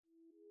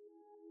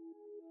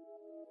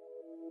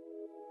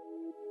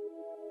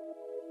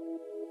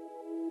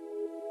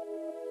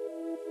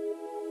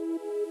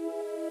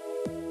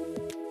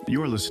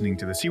You're listening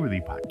to the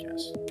Seaworthy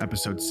Podcast,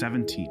 episode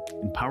 17,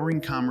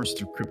 Empowering Commerce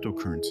Through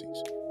Cryptocurrencies.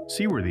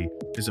 Seaworthy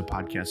is a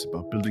podcast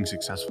about building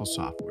successful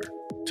software.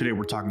 Today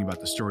we're talking about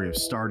the story of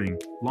starting,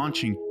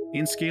 launching,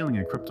 and scaling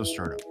a crypto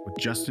startup with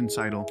Justin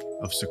Seidl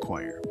of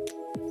Sequoir.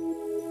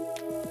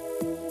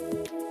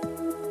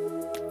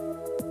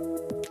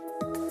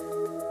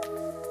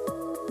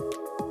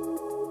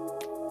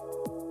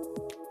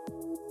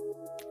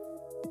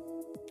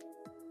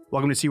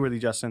 Welcome to Seaworthy,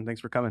 Justin.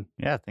 Thanks for coming.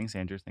 Yeah, thanks,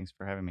 Andrew. Thanks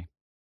for having me.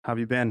 How have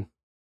you been?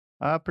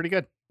 Pretty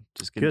good.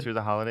 Just getting Good. through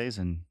the holidays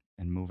and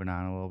moving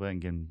on a little bit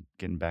and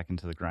getting back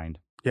into the grind.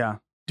 Yeah.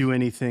 Do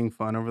anything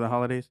fun over the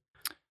holidays?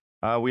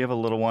 We have a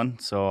little one,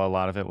 so a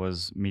lot of it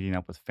was meeting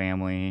up with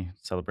family,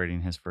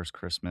 celebrating his first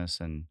Christmas,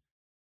 and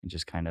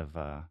just kind of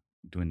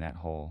doing that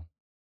whole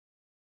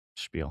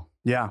spiel.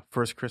 Yeah,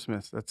 first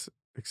Christmas. That's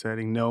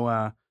exciting.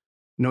 No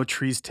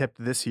trees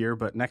tipped this year,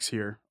 but next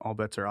year all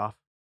bets are off.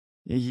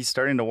 Yeah, he's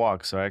starting to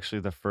walk, so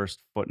actually the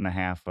first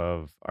 1.5 feet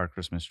of our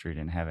Christmas tree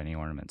didn't have any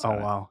ornaments on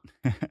Wow.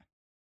 it.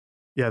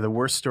 Yeah, the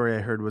worst story I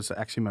heard was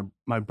actually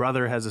my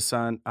brother has a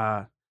son,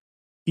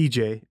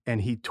 EJ,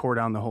 and he tore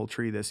down the whole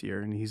tree this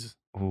year, and he's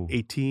Ooh,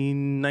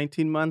 18,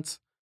 19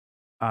 months.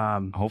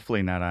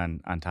 hopefully not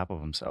on top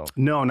of himself.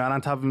 No, not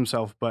on top of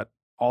himself, but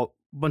a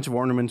bunch of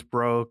ornaments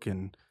broke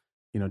and,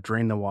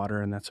 drained the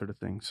water and that sort of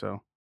thing.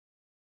 So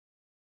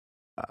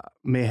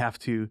may have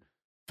to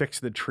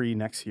fix the tree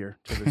next year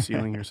to the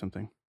ceiling or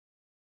something.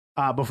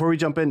 Before we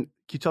jump in, can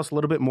you tell us a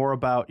little bit more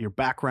about your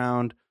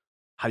background,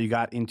 how you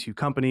got into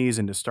companies,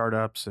 into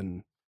startups,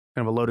 and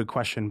kind of a loaded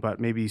question,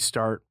 but maybe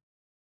start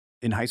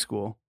in high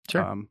school.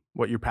 Sure.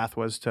 What your path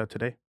was to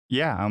today.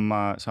 Yeah,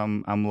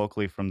 I'm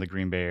locally from the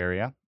Green Bay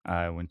area.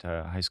 I went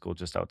to high school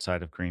just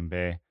outside of Green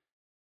Bay,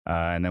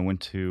 and then went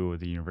to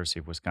the University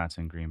of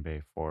Wisconsin Green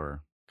Bay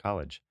for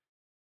college.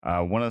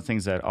 One of the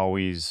things that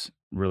always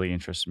really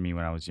interested me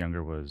when I was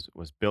younger was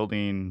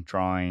building,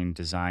 drawing,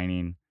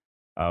 designing,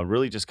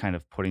 really just kind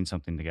of putting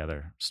something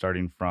together.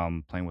 Starting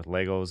from playing with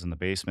Legos in the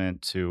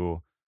basement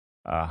to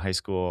high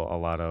school, a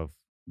lot of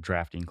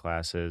drafting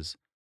classes.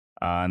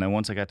 And then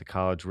once I got to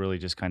college, really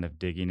just kind of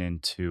digging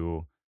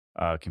into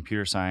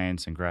computer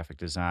science and graphic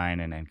design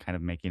and kind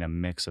of making a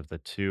mix of the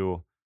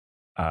two.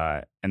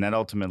 And that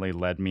ultimately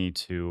led me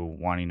to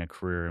wanting a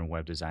career in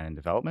web design and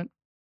development.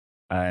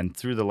 And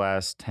through the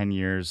last 10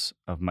 years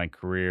of my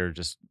career,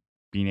 just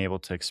being able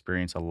to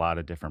experience a lot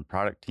of different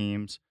product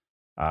teams,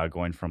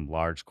 going from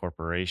large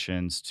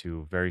corporations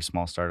to very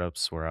small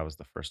startups where I was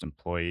the first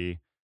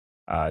employee,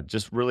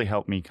 just really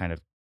helped me kind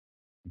of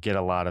get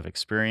a lot of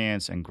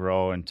experience and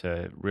grow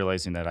into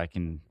realizing that I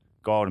can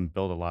go out and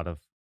build a lot of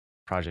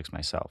projects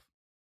myself.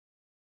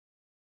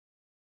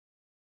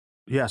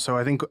 Yeah, so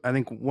I think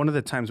one of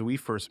the times we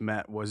first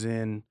met was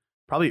in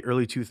probably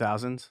early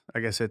 2000s. I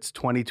guess it's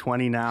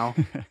 2020 now.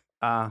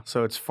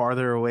 So it's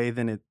farther away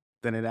than it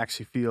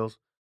actually feels.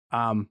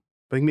 I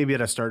think maybe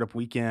at a startup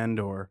weekend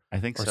or I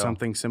think so.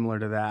 something similar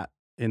to that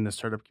in the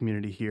startup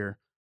community here.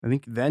 I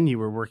think then you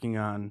were working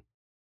on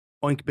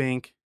Oink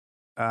Bank,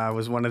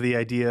 was one of the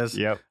ideas.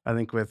 Yep. I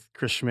think with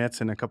Chris Schmitz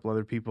and a couple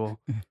other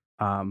people.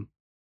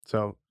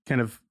 So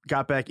kind of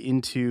got back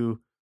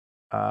into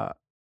the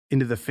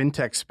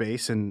fintech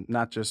space, and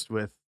not just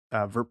with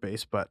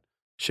VertBase, but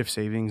Shift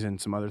Savings and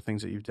some other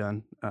things that you've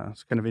done.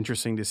 It's kind of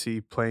interesting to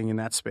see playing in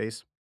that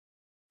space.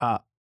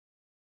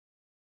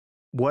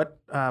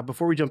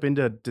 Before we jump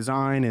into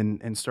design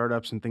and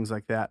startups and things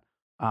like that,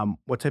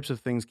 what types of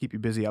things keep you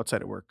busy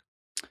outside of work?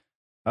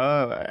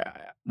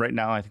 Right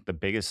now, I think the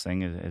biggest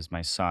thing is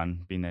my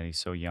son, being that he's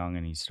so young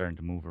and he's starting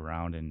to move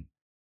around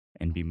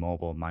and be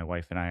mobile. My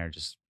wife and I are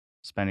just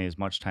spending as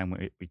much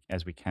time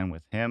as we can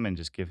with him and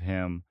just give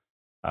him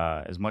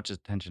as much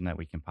attention that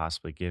we can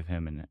possibly give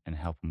him and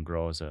help him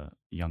grow as a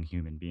young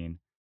human being.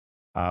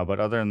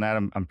 But other than that,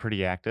 I'm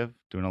pretty active,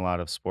 doing a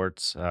lot of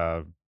sports,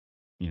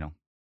 you know,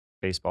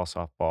 baseball,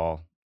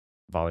 softball,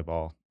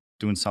 volleyball,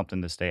 doing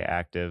something to stay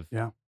active.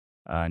 Yeah.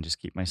 And just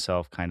keep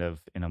myself kind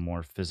of in a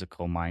more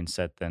physical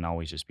mindset than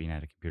always just being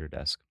at a computer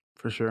desk.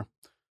 For sure.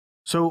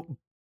 So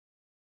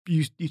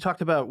you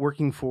talked about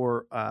working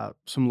for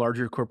some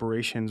larger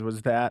corporations.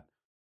 Was that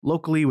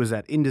locally? Was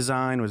that in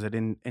design? Was it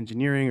in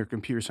engineering or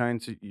computer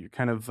science? You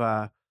kind of,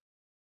 I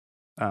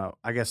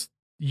guess,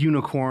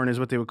 unicorn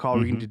is what they would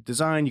call it. You can do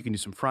design, you can do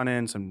some front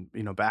end, some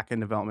back end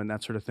development,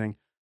 that sort of thing.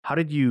 How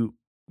did you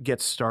get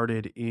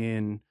started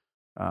in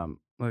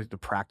like the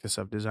practice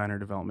of design or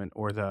development,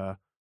 or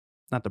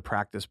not the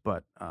practice,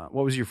 but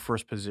what was your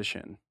first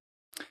position?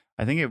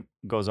 I think it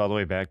goes all the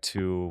way back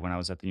to when I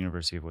was at the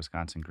University of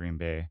Wisconsin Green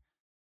Bay.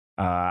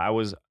 I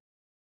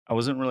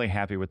wasn't really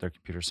happy with their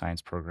computer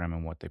science program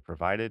and what they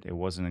provided. It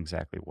wasn't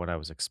exactly what I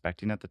was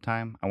expecting at the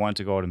time. I wanted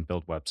to go out and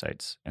build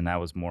websites, and that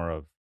was more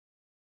of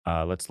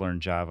let's learn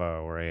Java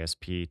or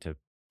ASP to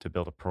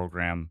build a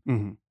program.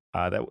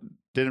 That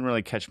didn't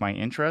really catch my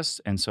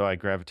interest, and so I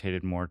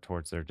gravitated more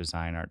towards their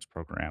design arts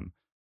program.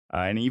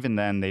 And even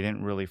then, they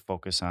didn't really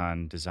focus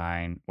on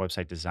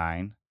website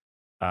design,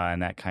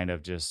 and that kind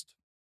of just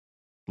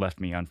left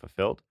me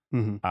unfulfilled.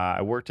 Mhm.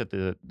 I worked at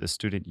the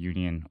student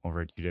union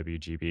over at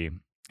UWGB,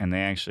 and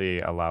they actually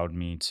allowed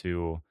me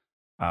to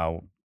uh,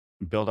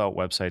 build out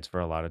websites for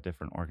a lot of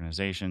different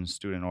organizations,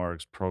 student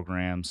orgs,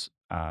 programs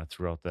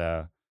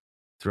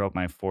throughout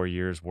my 4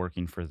 years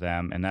working for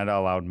them, and that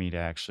allowed me to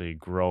actually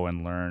grow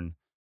and learn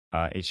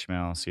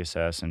HTML,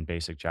 CSS, and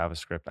basic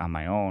JavaScript on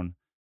my own.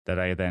 That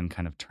I then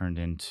kind of turned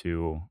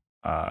into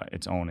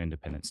its own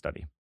independent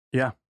study.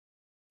 Yeah,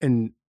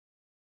 and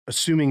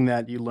assuming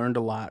that you learned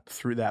a lot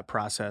through that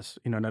process,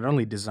 not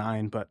only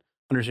design, but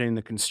understanding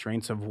the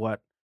constraints of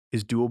what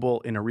is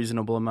doable in a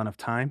reasonable amount of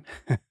time.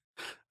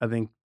 I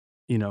think,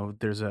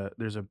 there's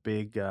a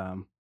big,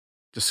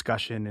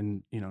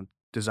 discussion in,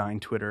 design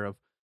Twitter of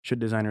should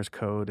designers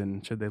code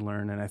and should they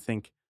learn, and I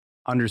think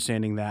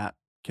understanding that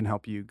can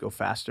help you go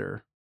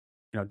faster,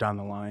 down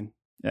the line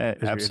Yeah,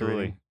 as you're iterating.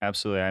 absolutely,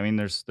 absolutely. I mean,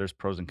 there's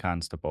pros and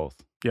cons to both.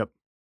 Yep.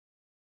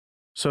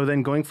 So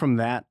then going from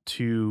that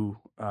to,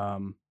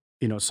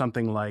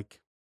 something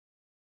like,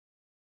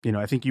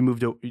 I think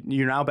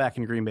you're now back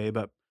in Green Bay,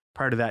 but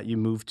prior to that, you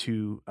moved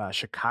to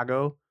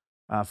Chicago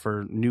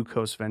for New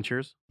Coast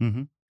Ventures.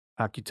 Hmm.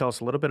 Can you tell us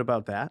a little bit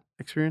about that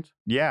experience?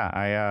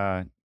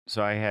 Yeah,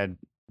 so I had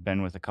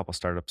been with a couple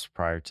startups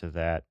prior to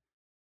that,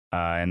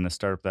 and the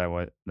startup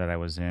that I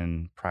was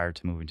in prior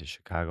to moving to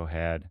Chicago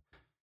had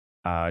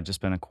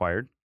just been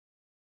acquired,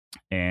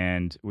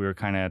 and we were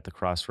kind of at the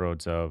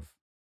crossroads of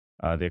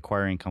the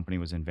acquiring company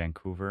was in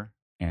Vancouver,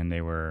 and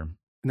they were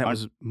And that un-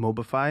 was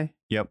Mobify?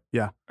 yep,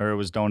 Yeah. or it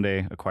was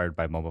Donde acquired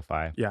by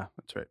Mobilify, Yeah,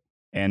 that's right.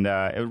 and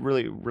it was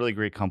really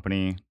great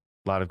company.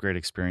 A lot of great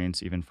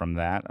experience even from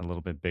that. A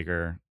little bit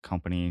bigger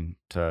company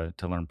to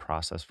learn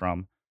process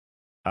from.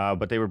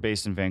 But they were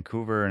based in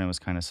Vancouver, and it was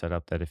kind of set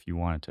up that if you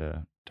wanted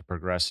to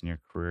progress in your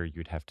career,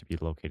 you'd have to be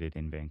located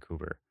in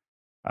Vancouver.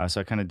 So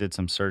I kind of did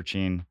some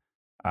searching.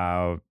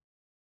 Uh,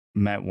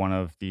 Met one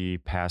of the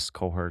past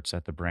cohorts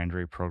at the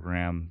Brandery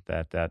program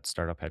that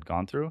startup had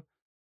gone through,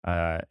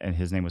 and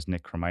his name was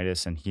Nick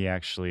Cremitis, and he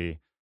actually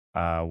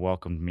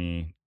welcomed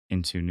me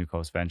into New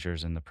Coast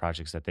Ventures and the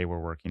projects that they were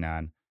working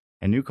on.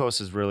 And New Coast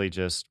is really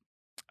just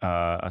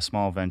a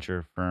small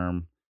venture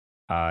firm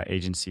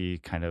agency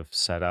kind of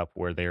set up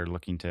where they're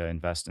looking to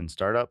invest in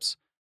startups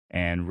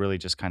and really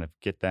just kind of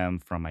get them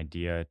from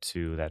idea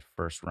to that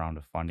first round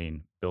of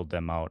funding, build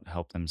them out,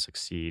 help them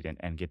succeed,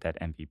 and get that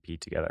MVP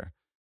together.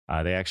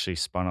 They actually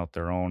spun out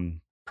their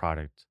own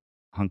product,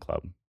 Hunt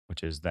Club,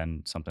 which is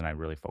then something I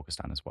really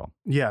focused on as well.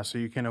 Yeah, so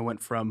you kind of went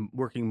from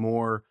working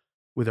more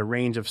with a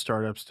range of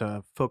startups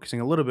to focusing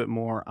a little bit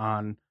more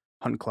on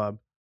Hunt Club.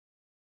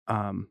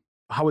 Um,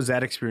 how was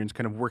that experience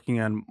kind of working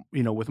on,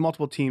 with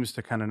multiple teams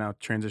to kind of now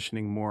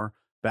transitioning more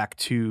back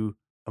to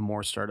a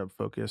more startup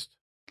focused?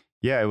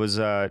 Yeah, it was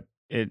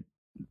it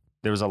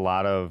there was a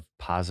lot of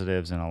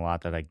positives and a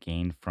lot that I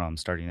gained from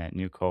starting at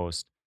New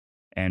Coast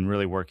and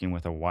really working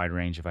with a wide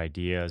range of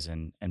ideas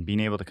and being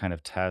able to kind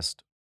of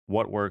test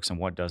what works and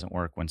what doesn't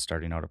work when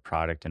starting out a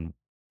product and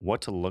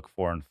what to look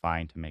for and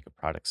find to make a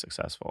product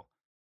successful.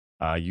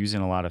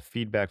 Using a lot of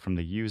feedback from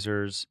the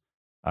users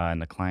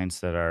and the clients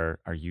that are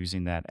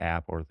using that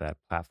app or that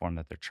platform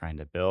that they're trying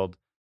to build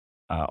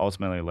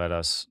ultimately led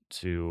us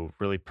to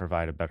really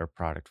provide a better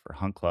product for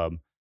Hunt Club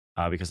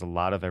because a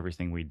lot of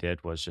everything we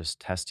did was just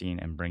testing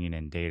and bringing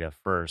in data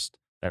first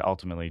that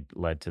ultimately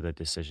led to the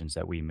decisions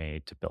that we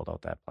made to build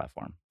out that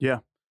platform. Yeah.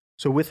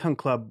 So with Hunt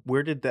Club,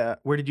 where did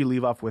you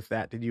leave off with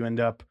that? Did you end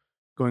up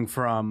going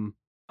from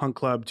Hunt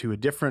Club to a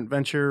different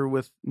venture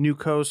with New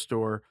Coast,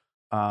 or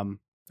I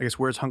guess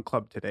where's Hunt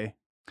Club today?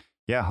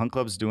 Yeah, Hunt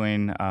Club's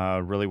doing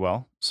really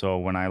well. So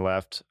when I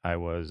left, I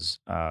was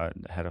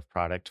head of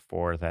product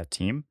for that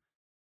team.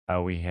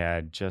 We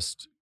had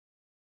just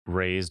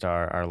raised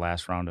our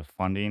last round of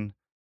funding.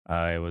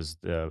 It was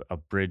a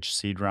bridge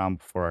seed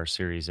round for our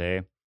Series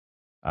A.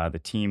 The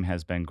team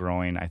has been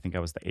growing. I think I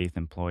was the eighth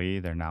employee.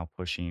 They're now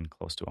pushing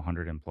close to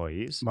 100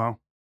 employees. Wow.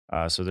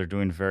 So they're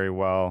doing very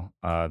well.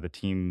 The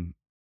team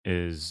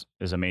is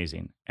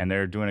amazing, and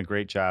they're doing a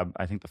great job.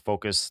 I think the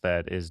focus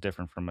that is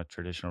different from a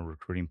traditional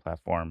recruiting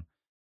platform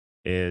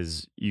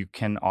is you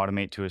can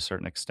automate to a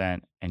certain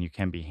extent, and you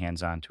can be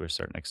hands on to a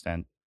certain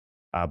extent,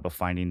 but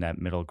finding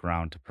that middle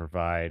ground to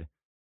provide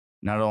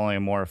not only a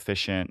more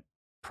efficient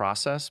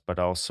process, but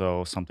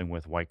also something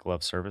with white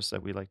glove service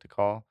that we like to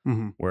call,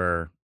 Hmm.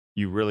 where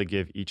you really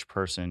give each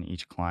person,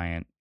 each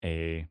client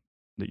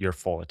your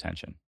full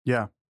attention.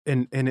 Yeah.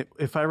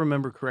 If I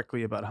remember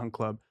correctly about Hunt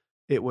Club,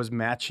 it was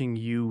matching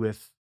you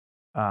with,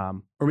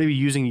 or maybe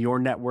using your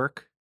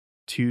network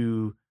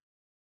to,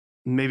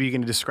 maybe you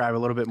can describe a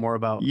little bit more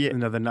about, Yeah,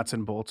 the nuts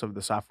and bolts of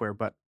the software,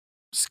 but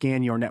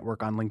scan your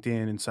network on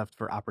LinkedIn and stuff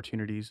for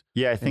opportunities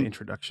yeah. I and think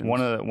introductions.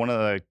 one of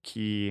the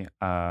key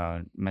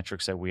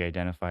metrics that we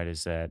identified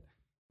is that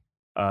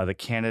the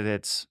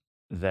candidates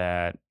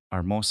that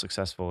are most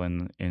successful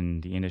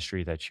in the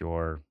industry that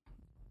you're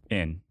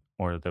in,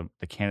 or the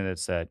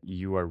candidates that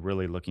you are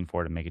really looking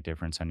for to make a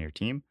difference on your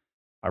team,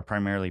 are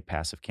primarily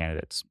passive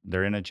candidates.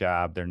 They're in a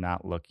job, they're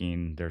not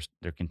looking,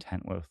 they're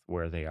content with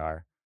where they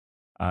are,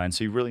 and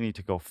so you really need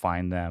to go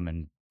find them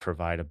and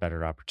provide a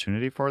better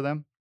opportunity for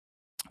them.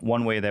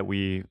 One way that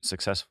we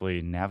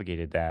successfully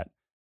navigated that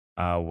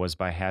was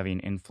by having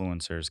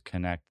influencers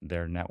connect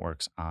their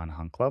networks on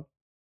Hunt Club.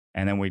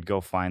 And then we'd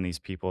go find these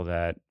people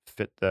that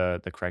fit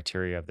the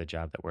criteria of the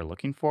job that we're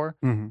looking for.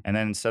 Mhm. And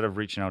then instead of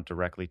reaching out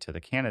directly to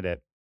the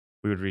candidate,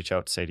 we would reach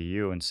out, say to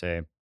you, and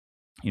say,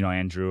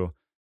 Andrew,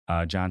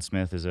 John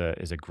Smith is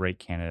a great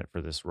candidate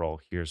for this role.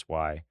 Here's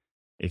why.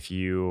 If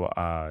you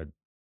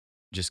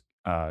just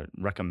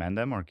recommend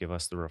them or give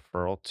us the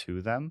referral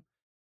to them,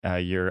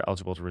 you're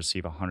eligible to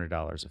receive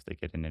 $100 if they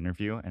get an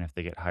interview, and if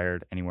they get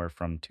hired, anywhere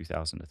from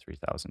 $2,000 to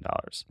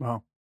 $3,000.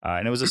 Wow.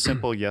 And it was a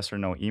simple yes or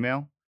no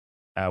email.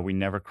 We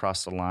never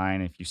crossed the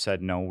line. If you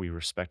said no, we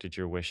respected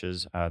your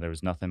wishes. There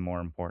was nothing more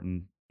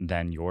important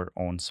than your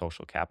own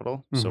social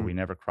capital, so Mhm. we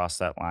never crossed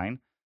that line.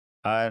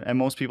 And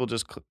most people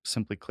just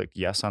simply clicked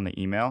yes on the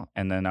email,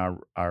 and then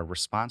our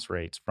response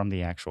rates from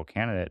the actual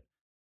candidate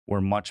were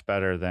much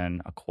better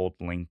than a cold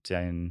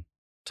LinkedIn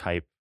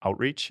type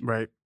outreach,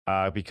 Right.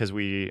 because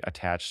we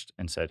attached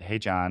and said, "Hey,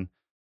 John,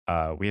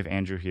 we have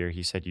Andrew here.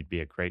 He said you'd be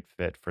a great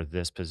fit for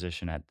this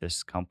position at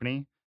this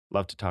company.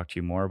 Love to talk to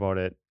you more about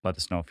it. Let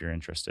us know if you're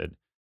interested."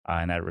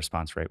 And that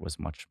response rate was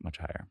much much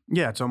higher.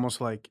 Yeah, it's almost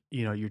like,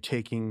 you're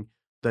taking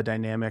the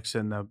dynamics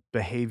and the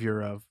behavior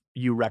of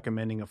you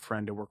recommending a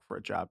friend to work for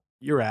a job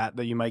you're at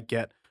that you might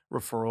get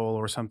referral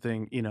or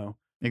something,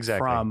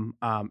 Exactly. from,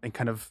 and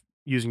kind of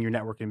using your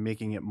network and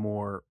making it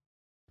more,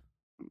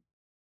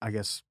 I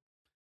guess,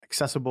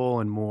 accessible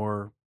and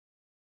more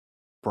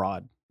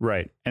broad.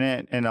 Right.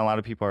 And a lot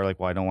of people are like,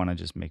 "Well, I don't want to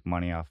just make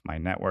money off my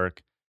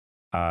network."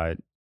 Uh,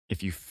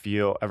 if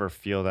you ever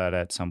feel that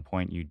at some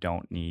point you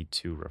don't need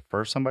to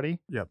refer somebody,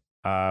 Yep.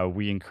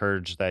 we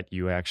encourage that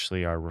you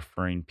actually are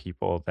referring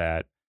people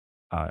that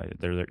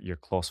they're your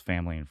close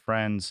family and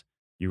friends.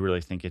 You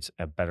really think it's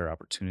a better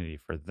opportunity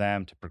for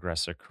them to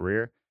progress their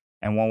career.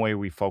 And one way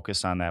we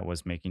focused on that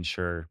was making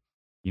sure,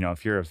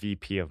 if you're a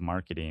VP of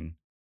marketing,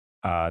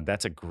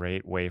 that's a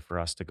great way for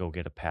us to go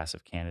get a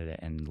passive candidate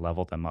and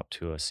level them up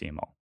to a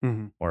CMO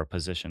Mhm. or a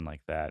position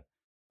like that.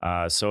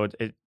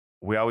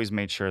 We always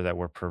made sure that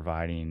we're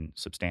providing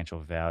substantial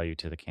value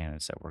to the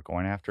candidates that we're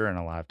going after. And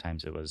a lot of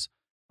times it was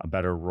a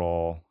better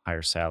role,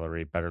 higher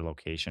salary, better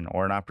location,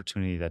 or an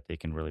opportunity that they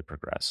can really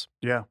progress.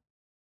 Yeah.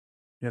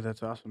 Yeah,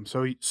 that's awesome.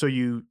 So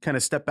you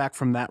kinda step back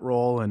from that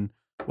role, and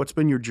what's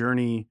been your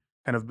journey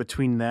kind of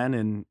between then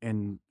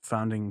and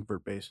founding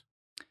VertBase?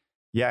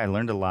 Yeah, I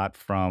learned a lot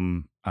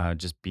from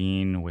just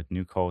being with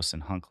New Coast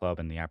and Hunt Club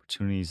and the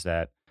opportunities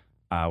that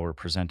were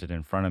presented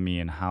in front of me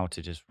and how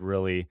to just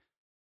really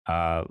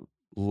uh,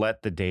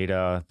 let the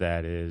data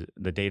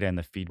and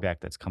the feedback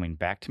that's coming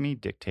back to me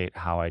dictate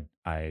how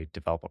I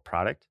develop a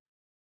product.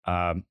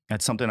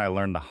 That's something I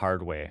learned the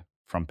hard way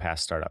from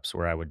past startups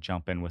where I would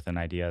jump in with an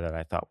idea that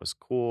I thought was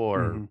cool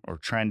Mhm. or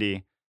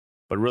trendy,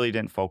 but really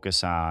didn't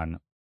focus on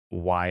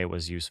why it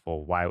was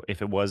useful, why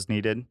if it was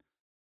needed.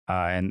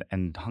 And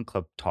Hunt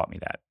Club taught me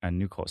that, and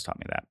New Coast taught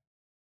me that.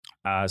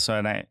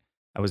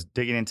 I was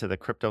digging into the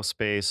crypto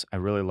space. I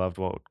really loved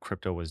what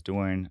crypto was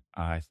doing.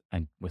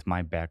 And with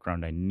my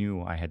background, I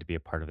knew I had to be a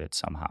part of it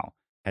somehow.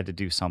 Had to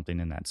do something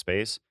in that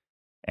space,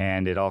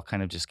 and it all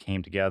kind of just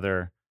came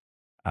together.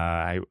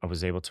 I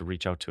was able to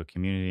reach out to a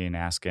community and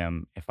ask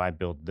them, if I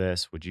build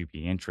this, would you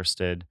be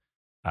interested?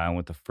 And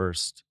with the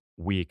first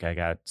week, I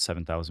got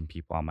 7,000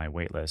 people on my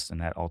wait list, and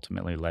that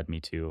ultimately led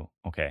me to,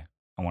 okay,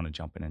 I want to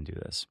jump in and do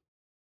this.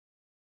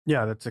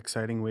 Yeah, that's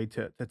exciting way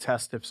to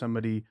test if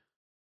somebody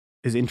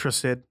is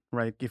interested,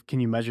 right? If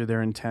can you measure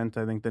their intent?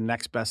 I think the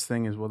next best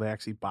thing is will they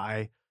actually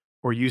buy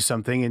or use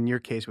something? In your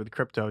case with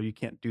crypto, you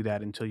can't do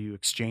that until you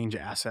exchange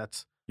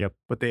assets. Yep.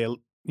 But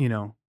you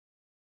know,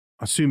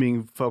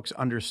 assuming folks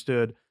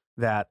understood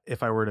that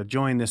if I were to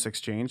join this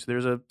exchange,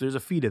 there's a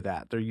fee to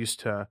that. They're used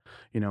to,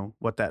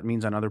 what that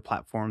means on other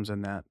platforms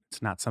and that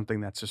it's not something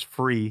that's just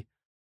free.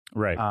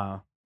 Right. Uh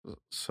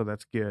so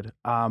that's good.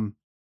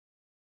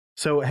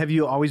 So have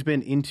you always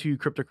been into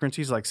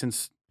cryptocurrencies? Like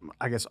since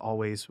I guess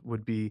always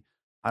would be,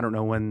 I don't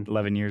know when.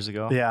 11 years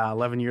ago. Yeah,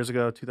 11 years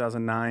ago,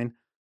 2009.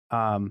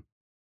 Um,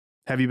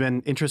 have you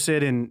been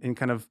interested in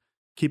kind of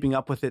keeping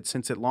up with it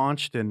since it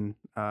launched and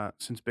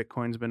since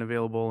Bitcoin's been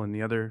available and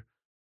the other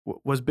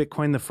was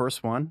Bitcoin the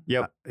first one?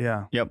 Yep.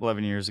 Yeah. Yep.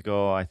 11 years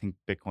ago, I think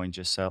Bitcoin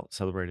just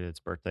celebrated its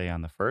birthday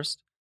on the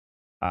first.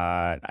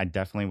 I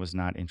definitely was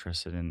not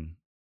interested in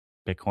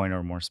Bitcoin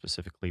or more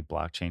specifically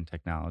blockchain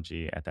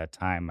technology at that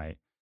time.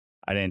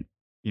 I didn't,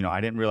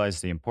 I didn't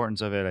realize the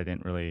importance of it. I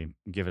didn't really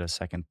give it a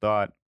second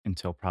thought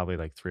until probably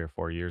like 3 or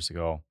 4 years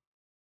ago.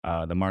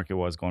 The market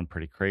was going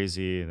pretty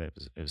crazy. It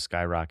was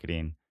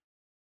skyrocketing.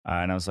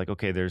 And I was like,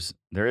 okay,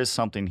 there is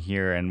something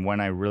here. And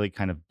when I really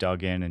kind of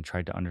dug in and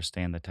tried to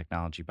understand the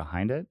technology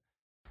behind it,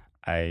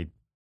 I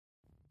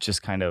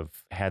just kind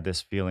of had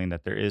this feeling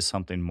that there is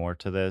something more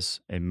to this.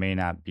 It may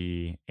not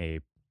be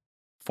a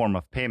form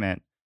of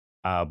payment,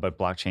 but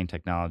blockchain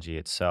technology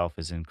itself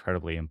is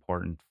incredibly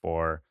important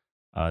for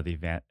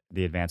the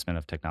advancement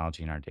of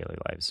technology in our daily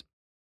lives.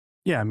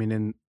 Yeah, I mean,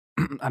 and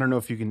I don't know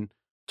if you can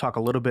talk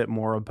a little bit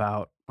more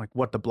about like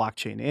what the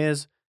blockchain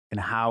is and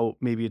how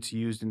maybe it's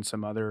used in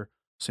some other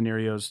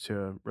scenarios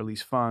to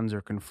release funds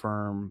or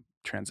confirm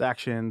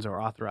transactions or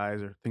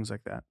authorize or things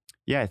like that?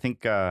 Yeah, I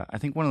think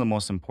one of the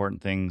most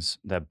important things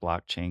that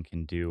blockchain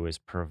can do is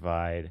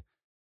provide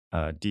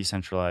a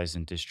decentralized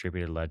and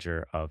distributed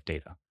ledger of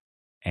data.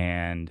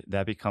 And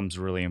that becomes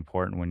really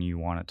important when you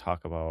want to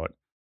talk about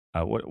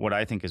what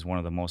I think is one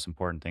of the most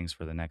important things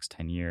for the next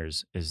 10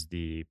 years is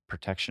the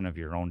protection of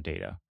your own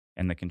data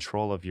and the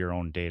control of your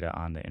own data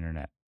on the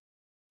internet.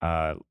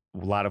 A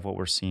lot of what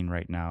we're seeing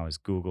right now is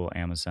Google,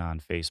 Amazon,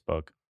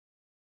 Facebook,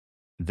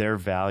 their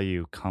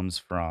value comes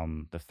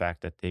from the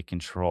fact that they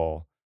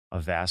control a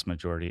vast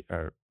majority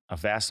or a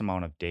vast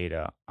amount of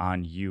data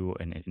on you,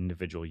 an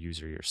individual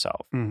user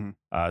yourself. Mhm.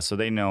 So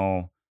they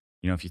know,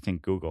 if you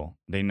think Google,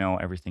 they know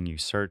everything you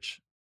search,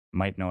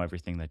 might know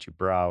everything that you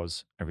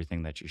browse,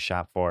 everything that you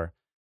shop for.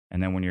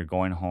 And then when you're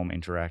going home,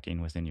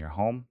 interacting within your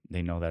home,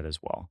 they know that as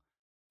well.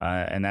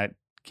 And that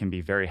can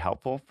be very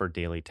helpful for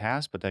daily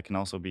tasks, but that can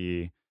also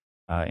be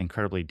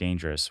incredibly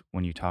dangerous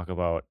when you talk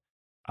about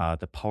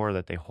the power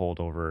that they hold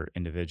over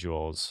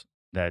individuals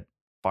that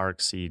far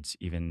exceeds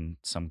even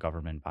some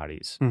government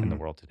bodies in the Mhm.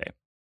 world today.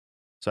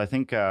 So I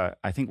think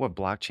what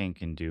blockchain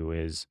can do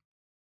is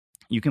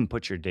you can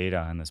put your data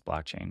on this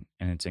blockchain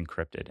and it's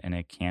encrypted and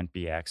it can't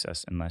be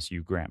accessed unless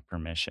you grant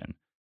permission.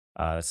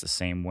 That's the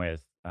same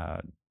with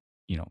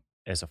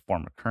as a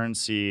form of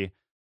currency,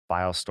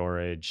 file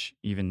storage.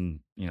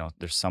 Even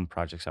there's some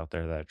projects out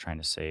there that are trying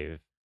to save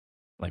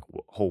like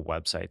whole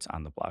websites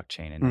on the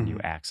blockchain and then you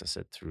Mhm. access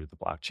it through the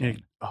You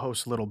blockchain.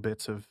 host little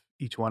bits of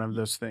each one of Y-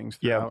 those things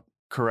Yeah, throughout.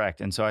 correct.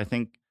 And so I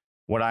think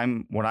what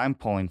I'm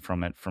pulling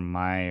from it from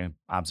my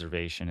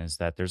observation is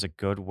that there's a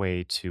good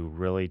way to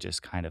really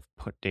just kind of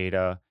put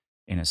data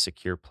in a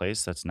secure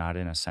place that's not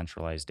in a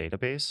centralized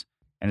database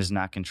and is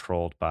not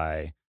controlled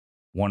by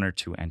one or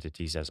two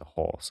entities as a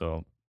whole.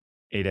 So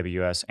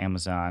AWS,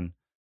 Amazon,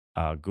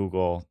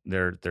 Google,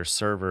 their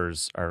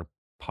servers are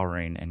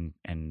powering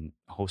and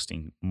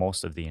hosting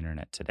most of the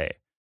internet today.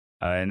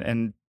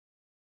 And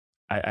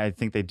I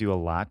think they do a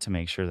lot to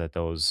make sure that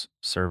those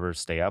servers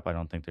stay up. I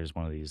don't think there's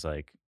one of these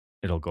like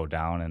it'll go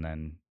down and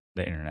then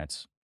the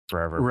internet's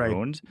forever Right.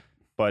 ruined,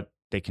 but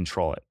they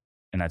control it.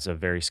 And that's a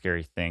very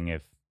scary thing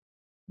if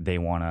they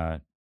want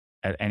to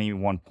at any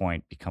one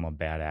point become a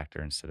bad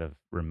actor instead of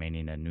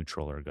remaining a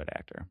neutral or a good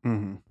actor.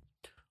 Mhm.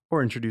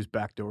 Or introduce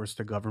backdoors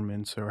to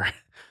governments or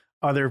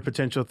other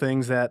potential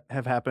things that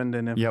have happened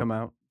and have Yep. come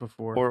out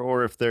before.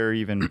 Or if they're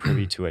even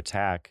privy to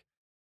attack,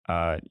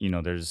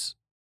 there's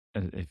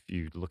if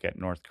you look at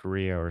North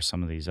Korea or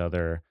some of these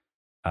other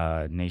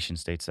nation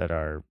states that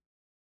are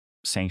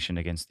sanctioned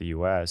against the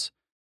U.S.,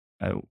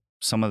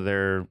 some of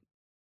their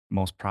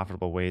most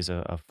profitable ways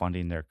of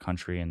funding their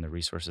country and the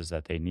resources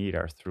that they need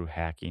are through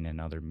hacking and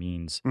other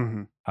means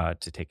Mhm.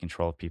 to take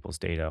control of people's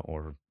data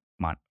or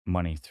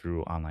money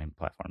through online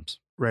platforms.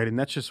 Right, and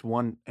that's just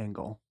one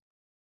angle.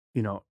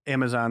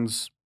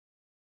 Amazon's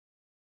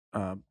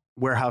uh,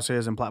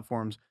 warehouses and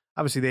platforms,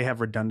 obviously they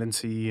have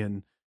redundancy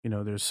and,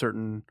 there's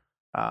certain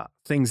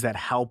things that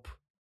help,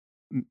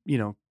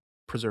 m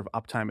preserve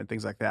uptime and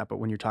things like that, but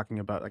when you're talking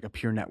about, like, a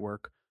pure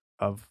network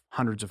of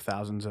hundreds of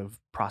thousands of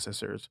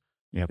processors,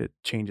 Yep. it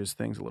changes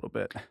things a little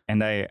bit.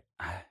 And I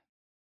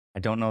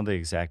don't know the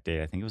exact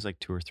date. I think it was like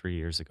 2 or 3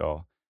 years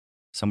ago.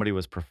 Somebody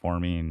was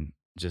performing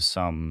just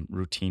some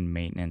routine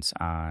maintenance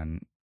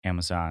on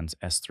Amazon's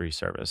S3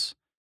 service.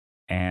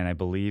 And I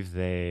believe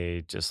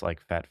they just like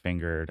fat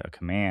fingered a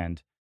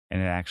command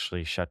and it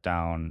actually shut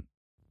down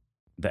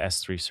the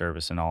S3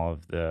 service and all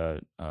of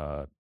the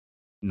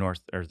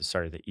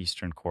the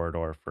eastern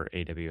corridor for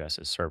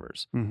AWS's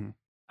servers. Mhm.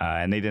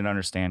 And they didn't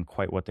understand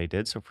quite what they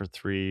did. So for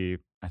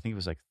I think it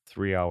was like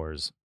 3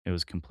 hours, it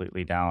was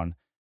completely down.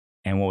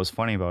 And what was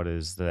funny about it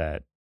is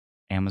that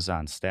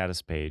Amazon's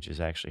status page is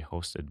actually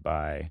hosted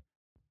by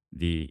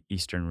the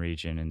eastern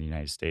region in the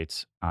United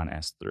States on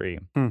S3.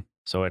 Hmm.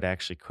 So it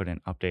actually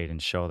couldn't update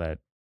and show that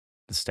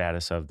the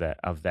status of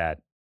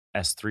that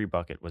S3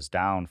 bucket was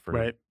down for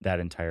Right. that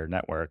entire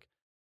network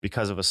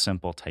because of a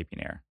simple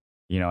typing error.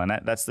 And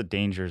that's the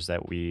dangers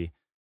that we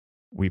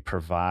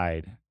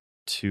provide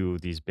to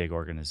these big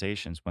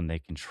organizations when they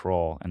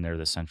control and they're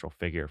the central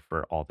figure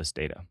for all this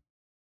data.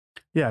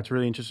 Yeah, it's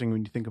really interesting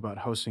when you think about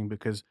hosting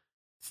because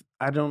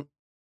I don't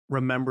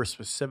remember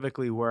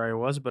specifically where I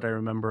was, but I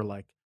remember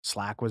like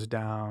Slack was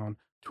down,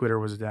 Twitter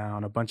was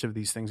down, a bunch of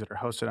these things that are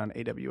hosted on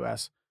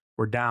AWS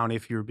were down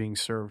if you were being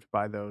served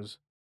by those.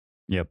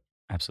 Yep,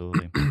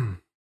 absolutely.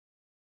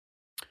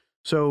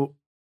 so,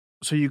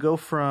 so you go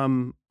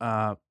from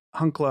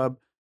Hunt Club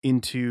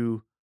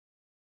into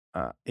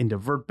into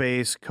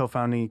VertBase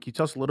co-founding. Can you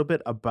tell us a little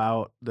bit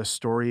about the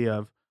story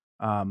of,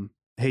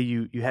 hey,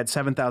 you had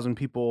 7,000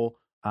 people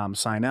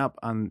sign up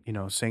on,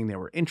 saying they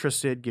were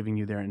interested, giving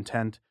you their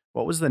intent.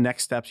 What was the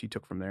next steps you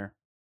took from there?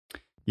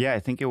 Yeah, I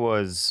think it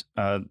was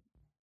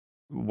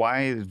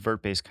why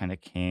VertBase kind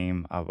of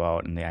came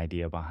about and the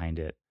idea behind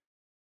it.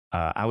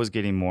 I was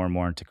getting more and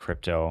more into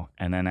crypto,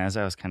 and then as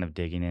I was kind of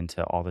digging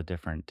into all the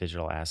different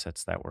digital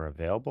assets that were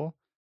available,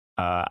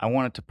 I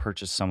wanted to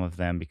purchase some of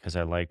them because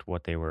I liked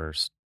what they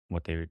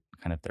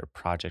kind of their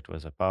project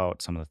was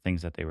about, some of the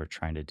things that they were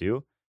trying to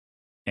do.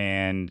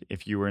 And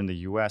if you were in the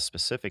US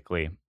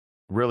specifically,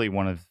 really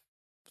one of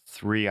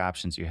three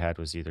options you had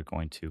was either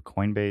going to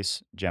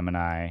Coinbase,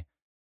 Gemini,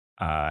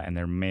 and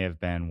there may have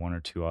been one or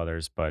two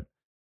others, but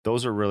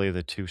those are really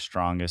the two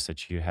strongest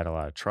that you had a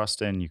lot of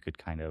trust in. You could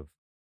kind of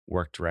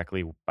work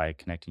directly by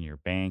connecting your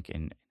bank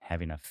and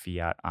having a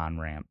fiat on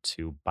ramp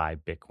to buy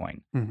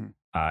Bitcoin. Mhm.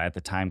 At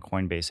the time,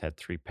 Coinbase had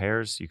three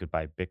pairs. You could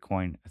buy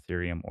Bitcoin,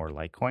 Ethereum, or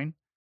Litecoin.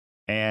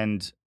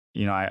 And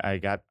I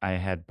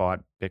had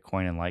bought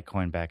Bitcoin and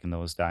Litecoin back in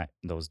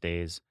those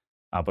days,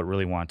 but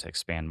really wanted to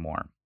expand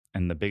more.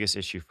 And the biggest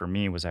issue for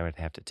me was I would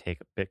have to take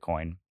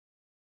Bitcoin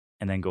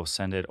and then go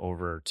send it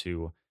over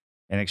to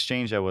an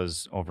exchange that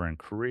was over in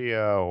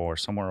Korea or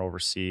somewhere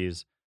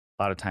overseas.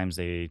 A lot of times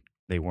they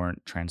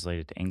weren't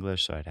translated to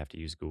English, so I'd have to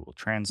use Google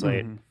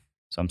Translate. Mhm.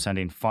 So I'm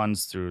sending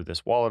funds through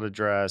this wallet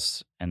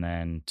address and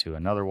then to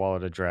another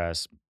wallet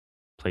address,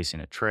 placing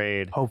a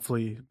trade.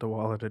 Hopefully the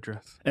wallet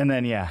address. And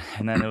then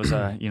it was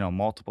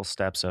multiple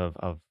steps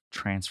of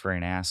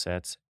transferring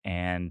assets,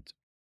 and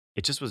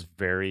it just was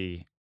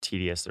very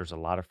tedious. There's a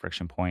lot of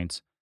friction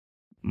points.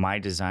 My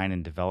design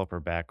and developer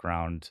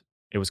background,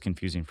 it was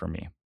confusing for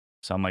me.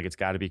 So I'm like, it's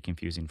got to be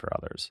confusing for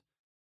others.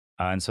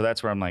 And so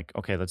that's where I'm like,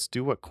 okay, let's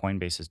do what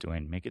Coinbase is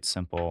doing. Make it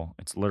simple.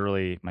 It's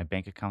literally my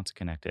bank account's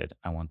connected.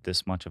 I want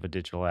this much of a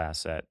digital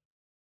asset.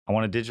 I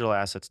want a digital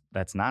asset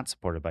that's not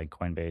supported by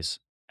Coinbase.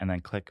 And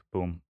then click,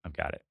 boom, I've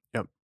got it.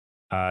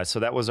 Yep. So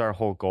that was our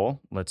whole goal.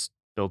 Let's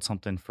build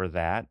something for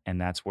that, and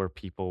that's where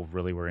people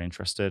really were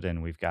interested,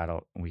 and we got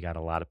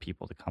a lot of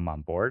people to come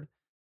on board.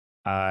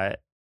 Uh,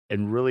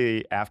 and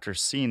really, after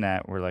seeing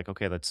that, we're like,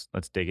 okay, let's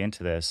dig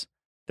into this.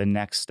 The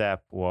next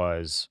step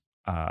was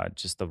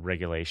just the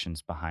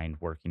regulations behind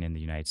working in the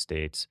United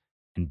States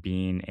and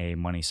being a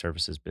money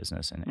services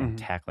business and Mhm.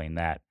 tackling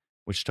that,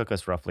 which took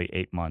us roughly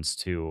 8 months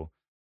to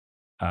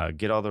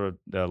get all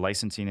the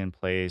licensing in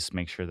place,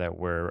 make sure that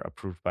we're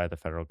approved by the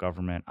federal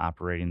government,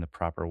 operating the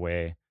proper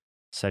way,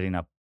 setting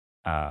up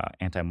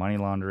anti money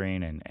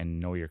laundering and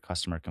know your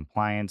customer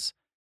compliance.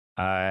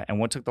 And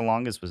what took the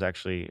longest was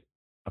actually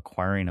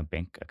acquiring a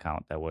bank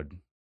account that would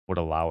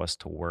allow us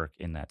to work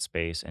in that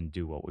space and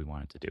do what we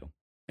wanted to do.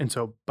 And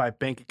so by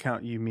bank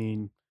account, you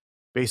mean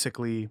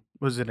basically,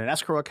 was it an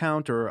escrow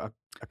account or a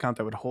account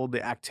that would hold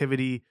the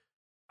activity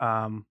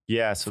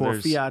Yeah, so for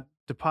there's fiat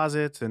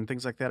deposits and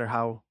things like that, or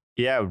how?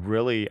 yeah,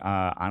 really,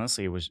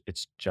 honestly,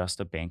 it's just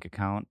a bank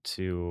account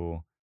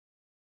to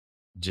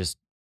just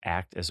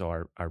act as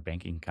our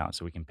banking account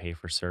so we can pay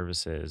for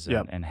services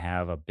Yep. and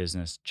have a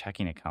business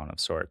checking account of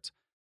sorts.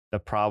 The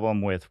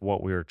problem with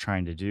what we were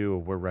trying to do,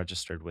 we're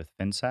registered with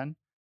FinCEN,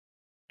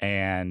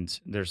 and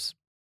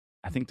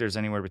I think there's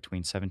anywhere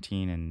between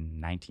 17 and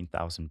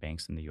 19,000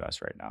 banks in the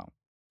US right now.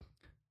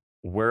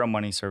 We're a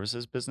money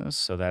services business,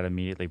 so that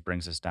immediately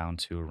brings us down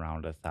to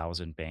around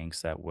 1,000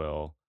 banks that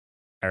will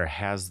or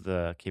has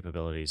the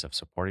capabilities of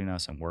supporting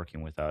us and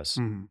working with us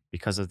Mhm.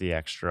 because of the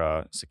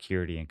extra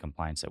security and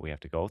compliance that we have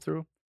to go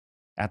through.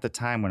 At the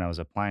time when I was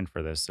applying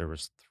for this, there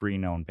was three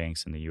known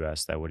banks in the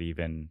US that would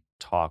even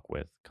talk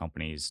with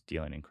companies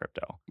dealing in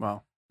crypto.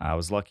 Wow. I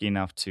was lucky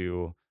enough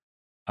to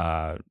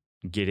uh,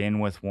 get in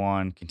with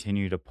one,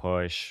 continue to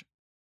push,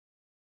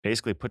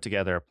 basically put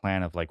together a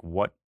plan of like,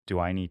 what do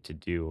I need to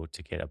do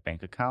to get a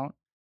bank account?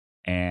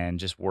 And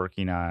just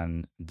working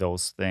on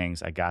those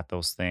things, I got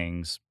those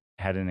things,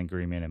 had an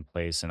agreement in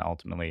place, and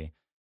ultimately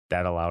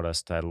that allowed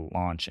us to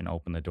launch and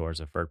open the doors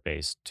of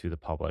VertBase to the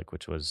public,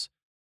 which was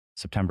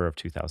September of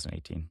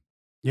 2018.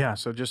 Yeah.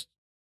 So just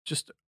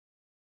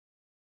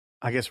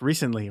I guess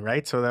recently,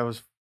 right? So that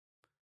was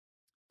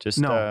Just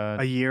no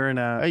a year and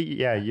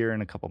yeah, a year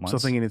and a couple still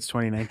months. thinking it's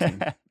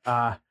 2019.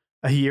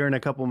 A year and a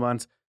couple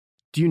months.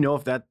 Do you know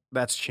if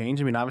that's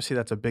changed? I mean, obviously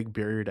that's a big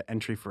barrier to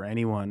entry for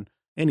anyone,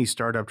 any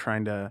startup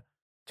trying to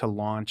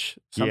launch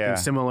something Yeah,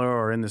 similar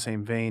or in the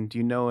same vein. Do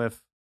you know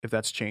if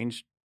that's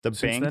changed the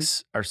since then?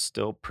 banks are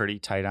still pretty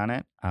tight on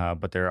it,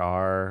 but there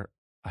are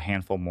a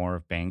handful more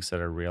of banks that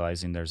are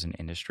realizing there's an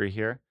industry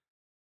here.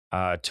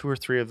 Two or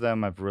three of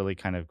them have really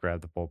kind of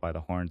grabbed the bull by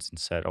the horns and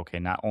said, okay,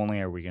 not only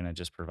are we going to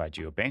just provide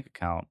you a bank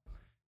account,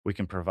 we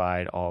can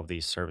provide all of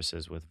these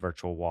services with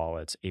virtual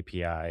wallets,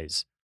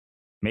 APIs,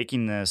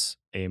 making this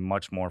a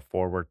much more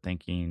forward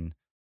thinking,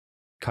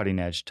 cutting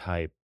edge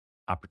type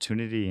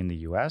opportunity in the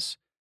US.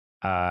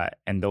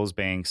 And those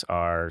banks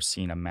are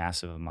seeing a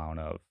massive amount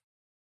of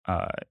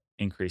uh,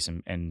 increase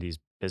in these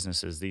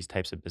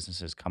types of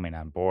businesses coming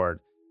on board.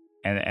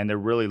 And they're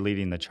really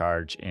leading the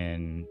charge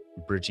in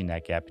bridging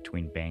that gap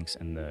between banks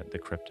and the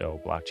crypto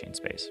blockchain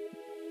space.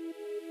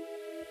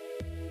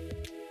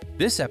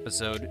 This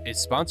episode is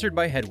sponsored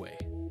by Headway.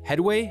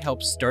 Headway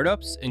helps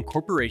startups and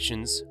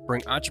corporations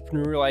bring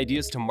entrepreneurial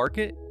ideas to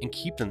market and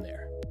keep them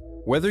there.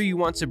 Whether you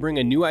want to bring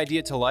a new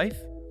idea to life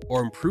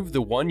or improve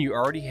the one you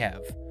already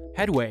have,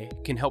 Headway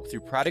can help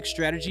through product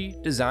strategy,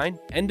 design,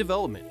 and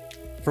development.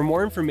 For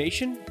more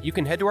information, you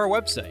can head to our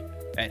website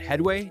at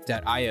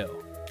headway.io.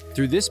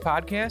 Through this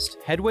podcast,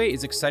 Headway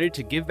is excited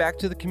to give back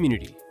to the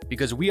community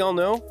Because we all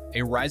know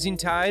a rising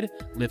tide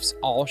lifts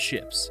all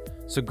ships.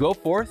 So go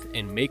forth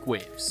and make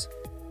waves.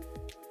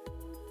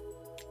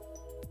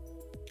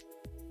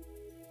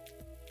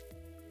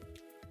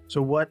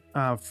 So what,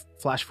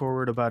 flash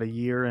forward about a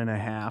year and a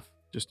half,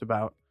 just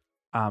about,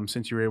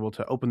 since you were able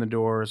to open the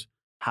doors,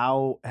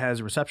 how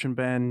has reception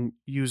been,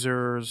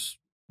 users,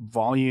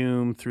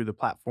 volume through the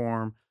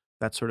platform,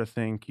 that sort of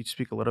thing? Can you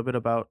speak a little bit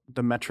about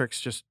the metrics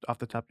just off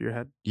the top of your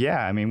head?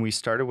 Yeah, I mean, we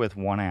started with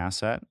one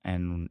asset,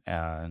 and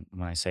when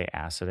I say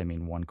asset, I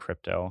mean one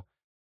crypto.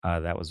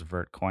 That was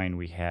Vertcoin.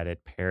 We had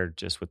it paired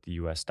just with the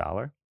US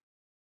dollar.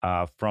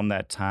 From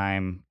that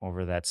time,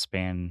 over that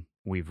span,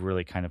 we've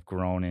really kind of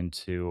grown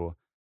into,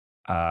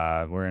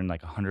 we're in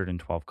like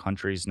 112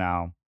 countries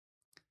now.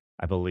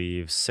 I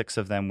believe 6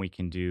 of them we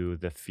can do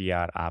the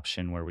fiat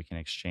option where we can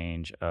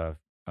exchange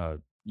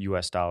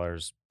US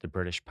dollars, the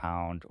British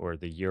pound, or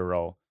the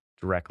euro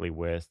directly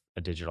with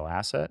a digital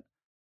asset.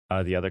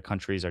 The other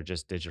countries are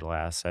just digital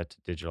asset to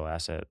digital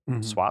asset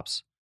Mhm.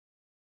 swaps.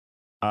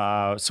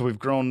 So we've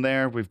grown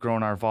there. We've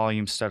grown our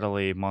volume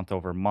steadily month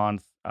over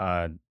month.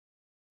 A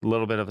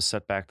little bit of a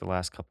setback the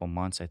last couple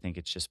months. I think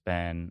it's just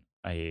been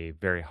a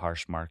very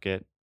harsh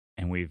market,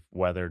 and we've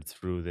weathered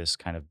through this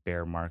kind of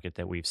bear market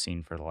that we've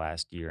seen for the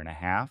last year and a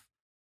half.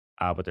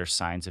 But there's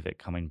signs of it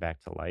coming back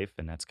to life,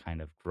 and that's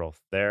kind of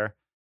growth there.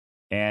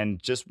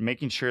 And just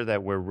making sure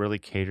that we're really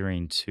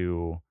catering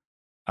to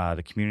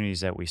the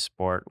communities that we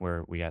support,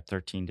 where we got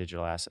 13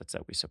 digital assets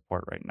that we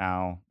support right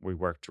now. We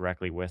work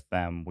directly with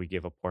them. We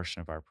give a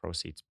portion of our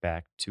proceeds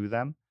back to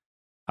them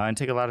and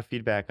take a lot of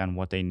feedback on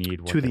what they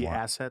need, what To they the want.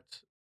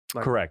 assets?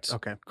 Like, Correct.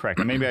 okay. Correct.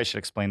 And maybe I should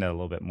explain that a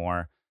little bit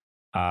more.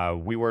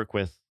 We work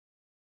with,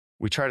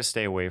 we try to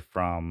stay away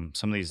from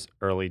some of these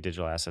early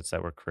digital assets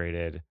that were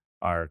created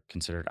are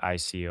considered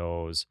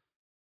ICOs.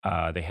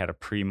 They had a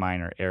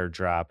pre-miner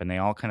airdrop, and they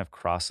all kind of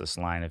cross this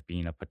line of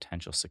being a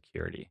potential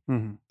security.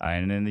 Mhm.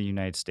 And in the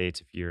United States,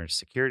 if you're a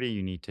security,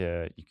 you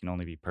can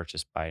only be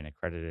purchased by an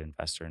accredited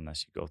investor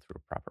unless you go through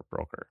a proper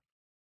broker.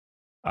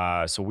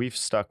 So we've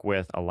stuck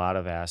with a lot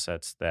of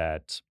assets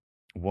that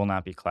will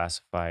not be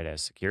classified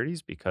as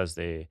securities because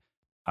they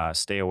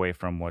stay away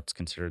from what's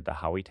considered the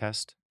Howey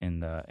test in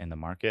the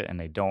market, and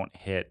they don't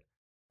hit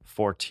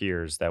 4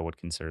 tiers that would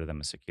consider them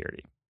a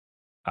security.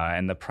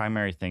 And the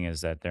primary thing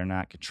is that they're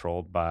not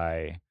controlled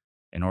by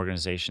an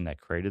organization that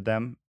created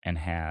them and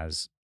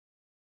has,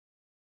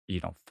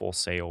 full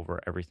say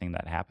over everything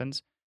that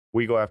happens.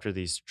 We go after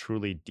these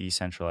truly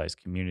decentralized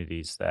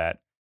communities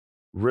that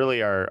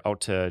really are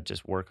out to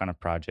just work on a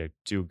project,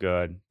 do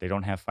good. They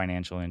don't have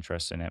financial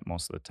interest in it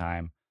most of the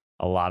time.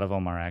 A lot of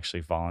them are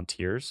actually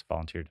volunteers,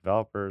 volunteer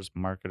developers,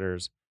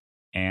 marketers,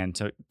 and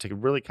to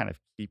really kind of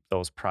keep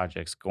those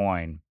projects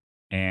going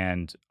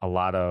and a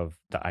lot of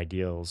the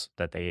ideals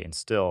that they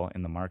instill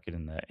in the market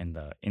in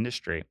the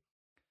industry,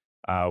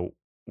 uh,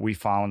 we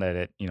found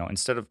that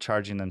instead of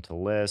charging them to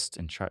list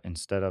and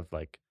instead of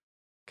like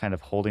kind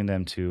of holding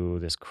them to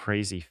this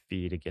crazy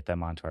fee to get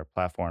them onto our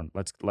platform,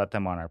 let's let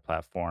them on our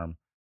platform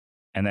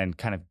and then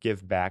kind of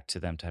give back to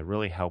them to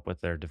really help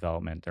with their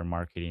development, their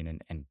marketing,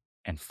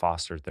 and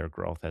foster their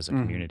growth as a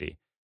Mhm. community.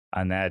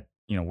 And that,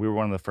 we were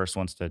one of the first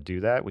ones to do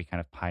that. We kind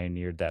of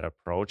pioneered that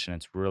approach, and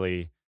it's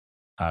really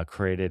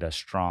created a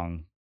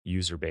strong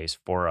user base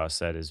for us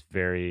that is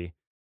very,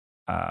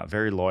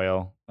 very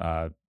loyal,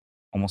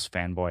 almost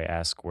fanboy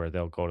esque, where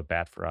they'll go to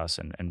bat for us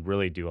and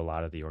really do a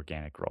lot of the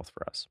organic growth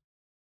for us.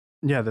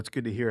 Yeah, that's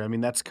good to hear. I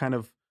mean, that's kind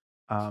of,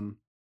 um,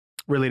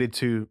 related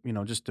to,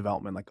 just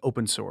development, like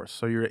open source.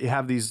 So you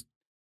have these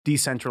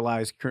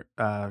decentralized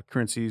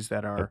currencies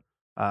that are,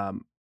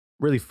 um,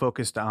 really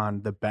focused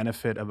on the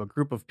benefit of a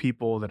group of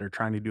people that are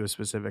trying to do a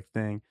specific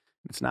thing.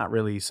 It's not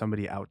really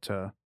somebody out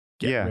to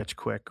get Yeah, rich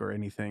quick or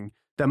anything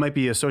that might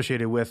be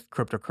associated with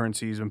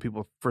cryptocurrencies when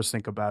people first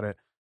think about it.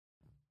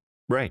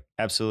 right,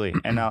 absolutely.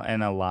 And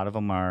a lot of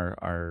them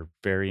are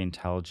very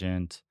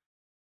intelligent,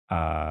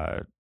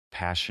 uh,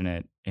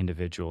 passionate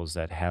individuals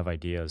that have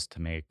ideas to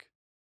make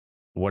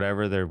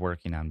whatever they're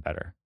working on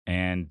better.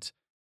 And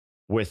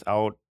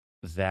without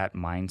that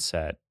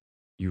mindset,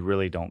 you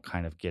really don't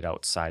kind of get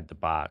outside the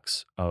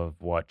box of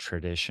what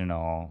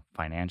traditional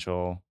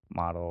financial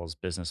models,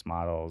 business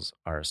models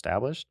are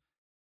established.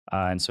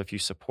 And so if you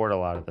support a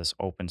lot of this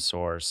open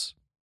source,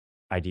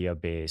 idea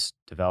based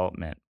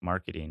development,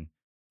 marketing,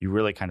 you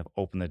really kind of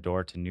open the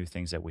door to new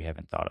things that we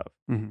haven't thought of.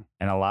 Mhm.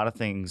 And a lot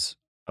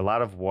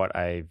of what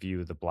I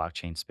view the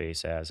blockchain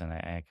space as, and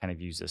I kind of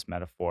use this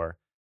metaphor,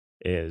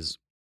 is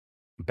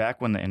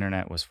back when the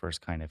internet was first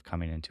kind of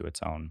coming into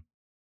its own,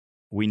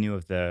 we knew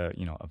of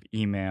of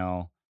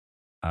email,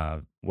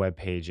 web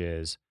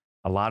pages.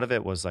 A lot of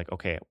it was like,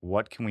 okay,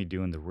 what can we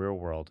do in the real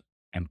world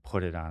and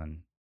put it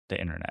on the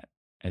internet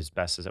as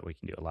best as that we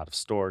can do? A lot of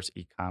stores,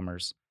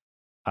 e-commerce,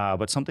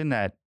 but something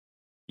that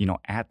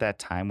at that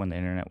time when the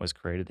internet was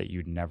created that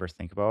you'd never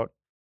think about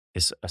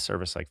is a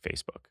service like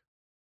Facebook.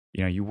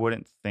 You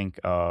wouldn't think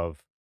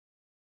of,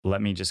 let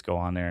me just go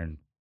on there and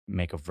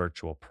make a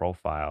virtual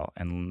profile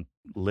and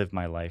live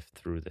my life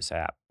through this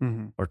app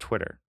Mhm. or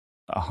Twitter.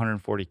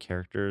 140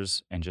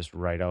 characters and just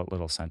write out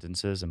little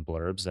sentences and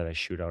blurbs that I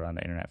shoot out on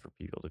the internet for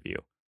people to view.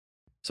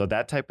 So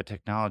that type of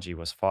technology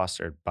was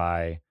fostered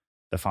by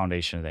the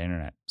foundation of the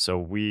internet. So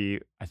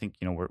I think,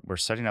 we're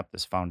setting up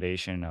this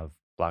foundation of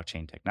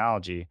blockchain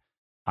technology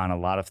on a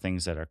lot of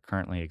things that are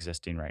currently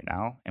existing right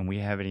now. And we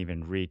haven't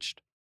even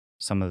reached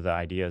some of the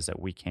ideas that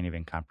we can't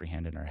even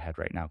comprehend in our head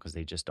right now because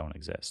they just don't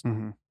exist.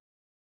 Hmm.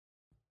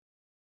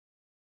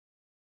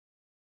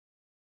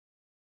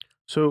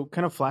 So,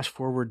 kind of flash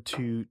forward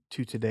to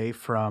today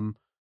from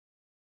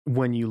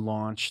when you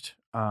launched.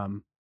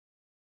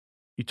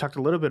 You talked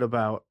a little bit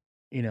about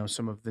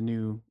some of the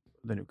new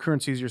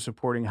currencies you're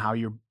supporting, how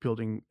you're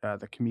building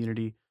the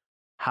community.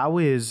 How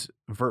is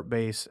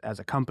VertBase as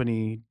a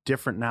company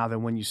different now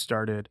than when you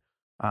started?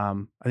 I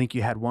think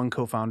you had one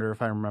co-founder,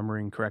 if I'm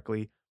remembering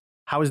correctly.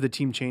 How has the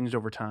team changed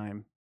over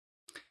time?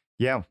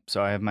 Yeah.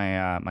 So I have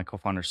my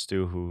co-founder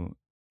Stu, who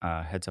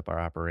heads up our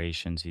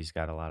operations. He's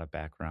got a lot of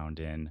background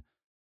in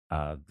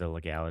the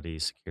legality,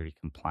 security,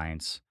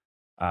 compliance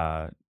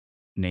uh,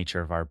 nature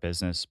of our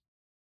business.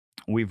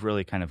 We've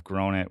really kind of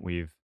grown it.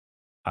 We've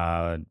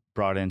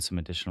brought in some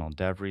additional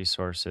dev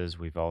resources.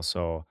 We've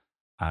also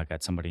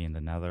got somebody in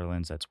the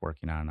Netherlands that's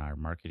working on our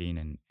marketing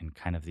and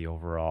kind of the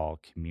overall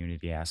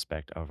community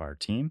aspect of our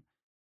team.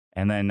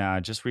 And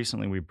then just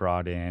recently, we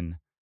brought in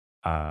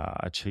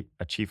a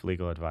chief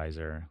legal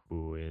advisor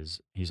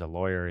he's a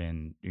lawyer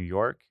in New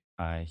York.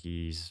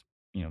 He's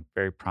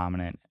very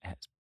prominent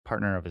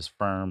partner of his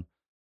firm.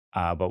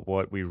 But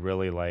what we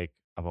really like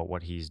about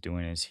what he's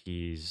doing is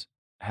he's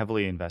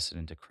heavily invested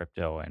into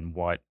crypto and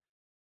what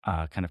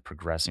kind of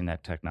progressing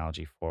that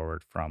technology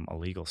forward from a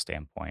legal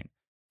standpoint.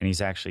 And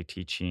he's actually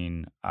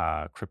teaching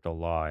crypto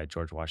law at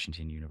George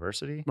Washington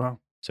University. Well,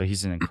 So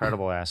he's an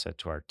incredible asset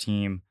to our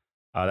team.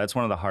 That's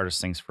one of the hardest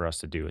things for us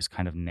to do is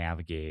kind of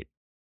navigate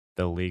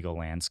the legal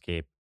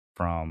landscape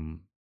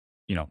from,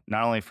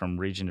 not only from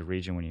region to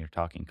region when you're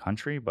talking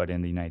country, but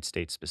in the United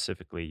States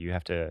specifically, you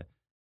have to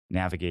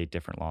navigate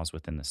different laws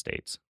within the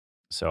states.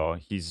 So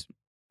he's,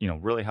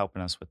 really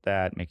helping us with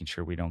that, making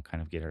sure we don't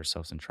kind of get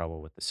ourselves in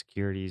trouble with the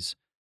securities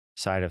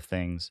side of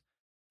things.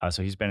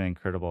 So he's been an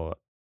incredible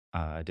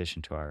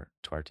addition to our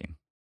team.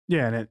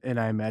 yeah, and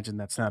I imagine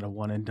that's not a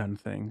one and done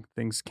thing.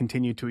 Things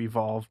continue to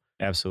evolve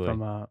from Absolutely. a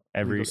legal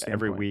Every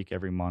standpoint. week,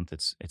 every month,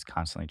 it's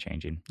constantly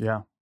changing.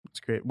 Yeah, that's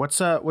great.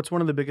 What's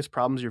one of the biggest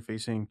problems you're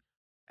facing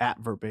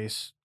at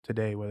VertBase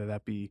today, whether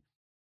that be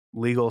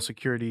legal,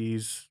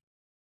 securities,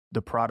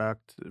 the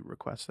product, the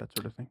requests, that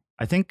sort of thing?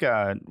 I think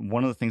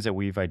one of the things that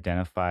we've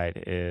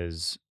identified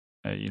is,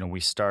 we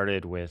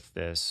started with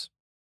this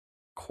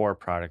core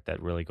product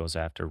that really goes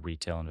after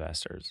retail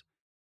investors.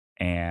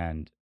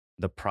 And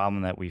the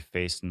problem that we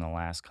faced in the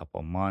last couple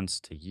of months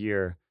to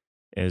year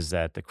is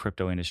that the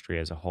crypto industry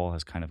as a whole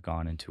has kind of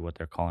gone into what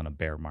they're calling a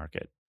bear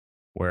market,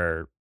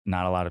 where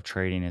not a lot of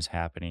trading is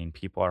happening.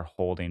 People are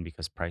holding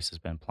because price has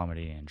been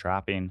plummeting and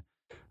dropping.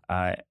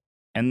 Uh,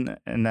 and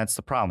that's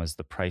the problem is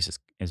the price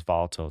is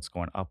volatile. It's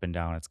going up and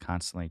down. It's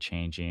constantly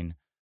changing.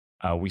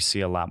 We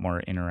see a lot more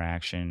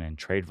interaction and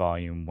trade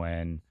volume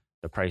when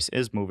the price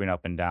is moving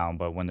up and down.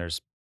 But when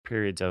there's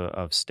periods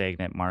of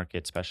stagnant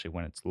market, especially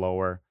when it's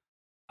lower,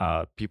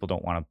 people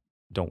don't want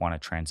to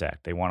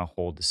transact. They want to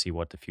hold to see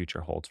what the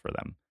future holds for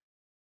them.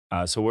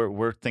 So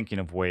we're thinking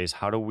of ways.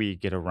 How do we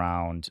get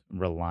around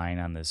relying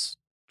on this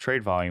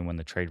trade volume when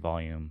the trade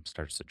volume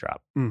starts to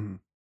drop? Hmm.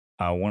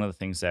 One of the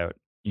things that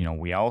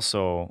we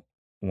also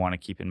want to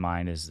keep in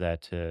mind is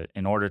that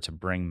in order to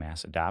bring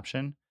mass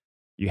adoption,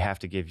 you have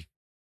to give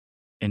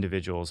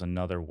individuals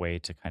another way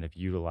to kind of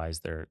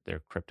utilize their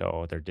crypto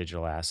or their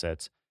digital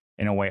assets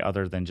in a way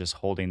other than just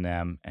holding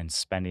them and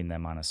spending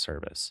them on a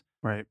service.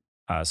 Right.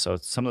 So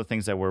some of the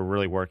things that we're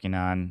really working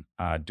on,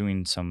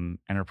 doing some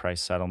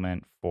enterprise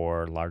settlement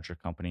for larger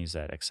companies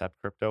that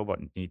accept crypto but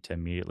need to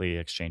immediately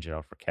exchange it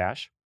out for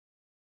cash.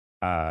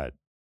 Uh,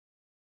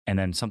 and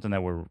then something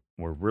that we're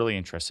really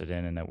interested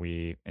in and that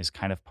we is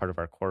kind of part of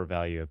our core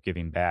value of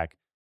giving back.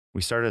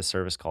 We started a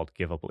service called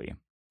Giveably,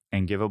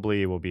 and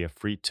Giveably will be a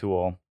free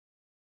tool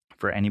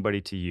for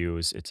anybody to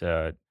use. It's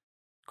a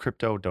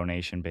crypto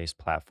donation based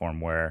platform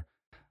where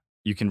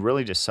you can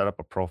really just set up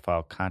a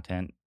profile,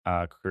 content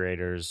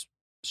creators,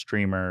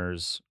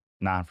 streamers,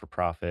 non for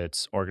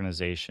profits,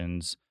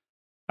 organizations,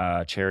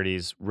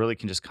 charities really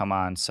can just come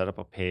on, set up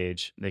a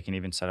page. They can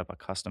even set up a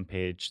custom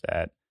page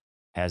that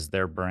has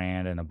their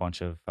brand and a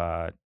bunch of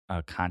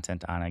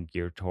content on it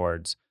geared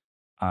towards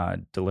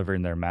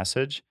delivering their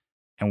message.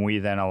 And we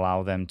then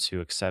allow them to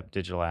accept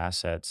digital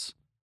assets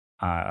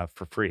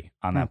for free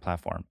on Hmm. that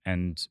platform.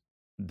 And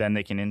then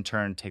they can in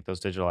turn take those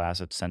digital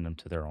assets, send them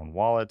to their own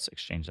wallets,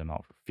 exchange them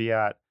out for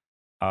fiat,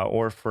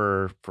 or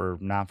for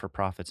non for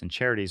profits and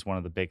charities. One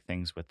of the big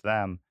things with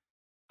them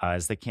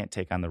is they can't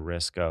take on the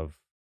risk of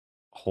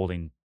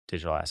holding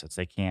digital assets.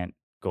 They can't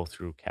go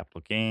through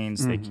capital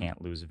gains. They Hmm.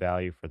 can't lose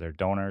value for their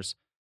donors.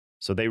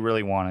 So they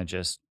really want to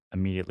just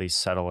immediately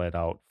settle it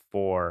out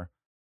for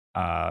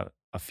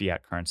a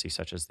fiat currency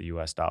such as the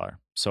US dollar.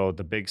 So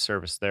the big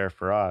service there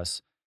for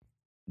us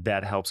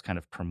that helps kind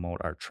of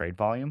promote our trade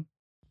volume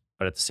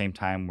but at the same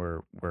time,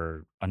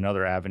 we're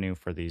another avenue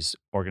for these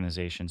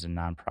organizations and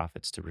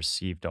nonprofits to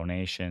receive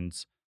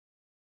donations.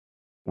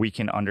 We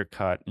can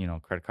undercut,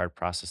 credit card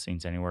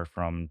processings anywhere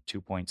from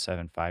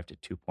 2.75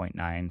 to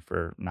 2.9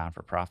 for non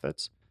for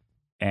profits,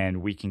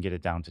 and we can get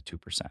it down to 2%.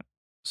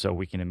 So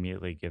we can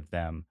immediately give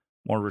them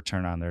more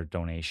return on their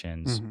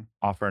donations, Mhm.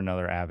 offer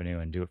another avenue,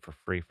 and do it for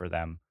free for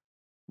them,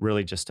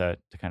 really just to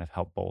kind of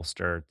help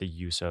bolster the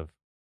use of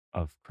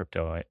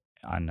crypto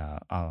on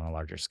a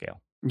larger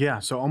scale. Yeah,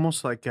 so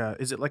almost like,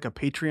 is it like a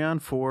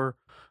Patreon for,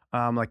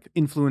 like,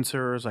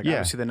 influencers? Like, Yeah,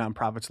 obviously, the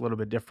nonprofit's a little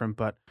bit different,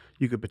 but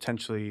you could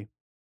potentially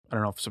I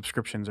don't know if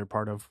subscriptions are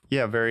part of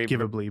yeah,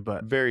 Givably,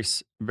 but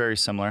very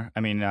similar. I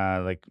mean,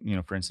 like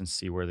for instance,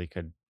 see where they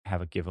could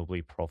have a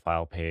Giveably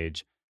profile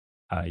page.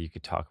 You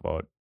could talk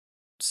about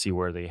see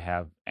where they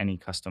have any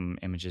custom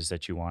images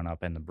that you want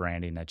up and the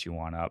branding that you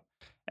want up.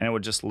 And it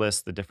would just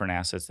list the different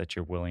assets that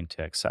you're willing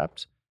to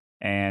accept.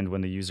 And when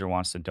the user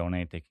wants to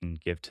donate, they can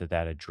give to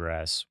that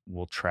address.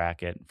 We'll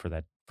track it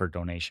for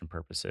donation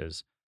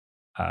purposes.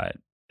 Uh,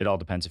 it all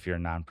depends if you're a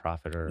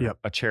nonprofit or yep.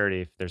 a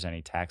charity, if there's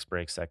any tax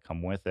breaks that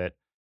come with it.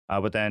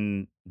 But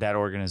then that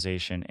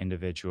organization,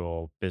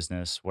 individual,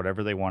 business,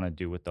 whatever they want to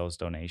do with those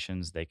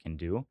donations, they can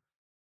do.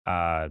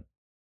 Uh,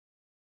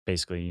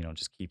 Basically,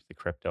 just keep the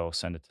crypto,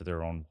 send it to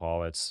their own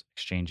wallets,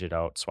 exchange it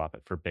out, swap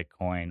it for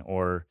Bitcoin,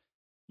 or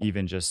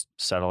even just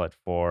settle it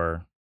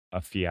for a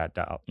fiat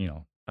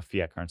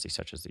currency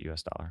such as the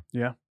US dollar.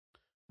 Yeah.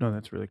 No,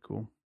 that's really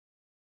cool.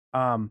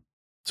 Um,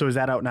 so is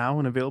that out now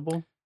and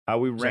available? Uh,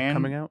 we Is that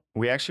coming ran, out?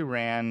 we actually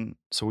ran,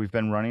 so we've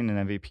been running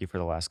an MVP for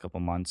the last couple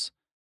months.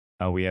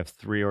 We have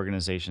three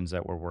organizations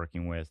that we're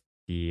working with.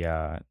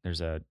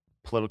 There's a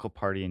political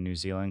party in New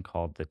Zealand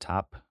called the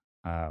Top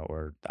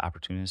or the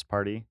Opportunist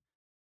Party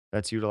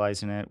that's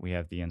utilizing it. We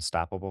have the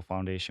Unstoppable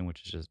Foundation,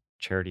 which is a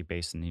charity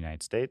based in the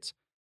United States.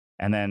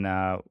 And then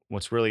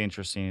what's really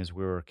interesting is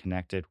we were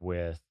connected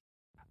with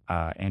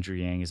Andrew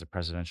Yang as a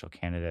presidential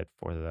candidate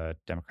for the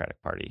Democratic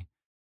Party.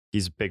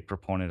 He's a big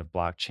proponent of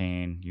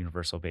blockchain,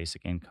 universal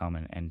basic income,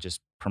 and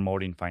just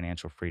promoting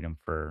financial freedom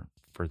for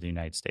the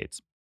United States.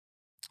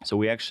 So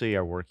we actually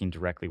are working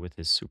directly with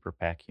his super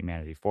PAC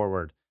Humanity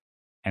Forward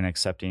and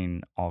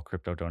accepting all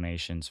crypto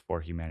donations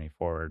for Humanity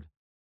Forward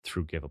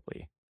through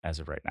Giveably as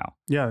of right now.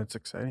 Yeah, that's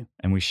exciting.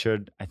 And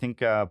I think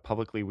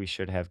publicly we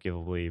should have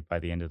Giveably by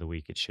the end of the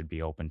week. It should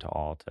be open to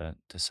all to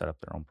set up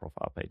their own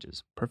profile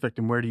pages. Perfect.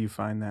 And where do you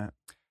find that?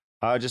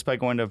 Just by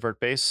going to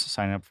VertBase,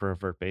 sign up for a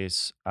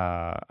VertBase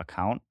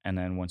account. And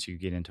then once you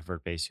get into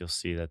VertBase, you'll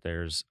see that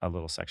there's a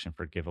little section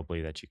for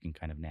Giveably that you can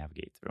kind of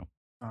navigate through.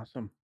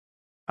 Awesome.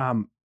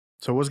 Um,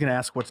 so I was going to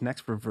ask what's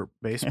next for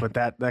VertBase, but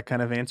that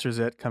kind of answers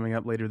it coming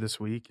up later this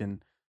week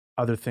and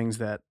other things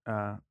that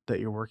that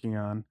you're working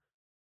on.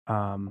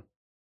 Um,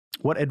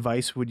 what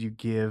advice would you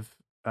give?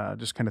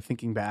 Just kind of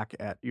thinking back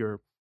at your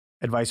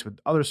advice with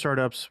other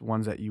startups,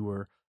 ones that you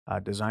were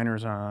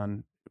designers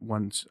on,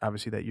 ones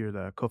obviously that you're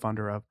the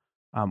co-founder of.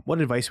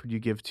 What advice would you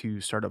give to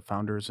startup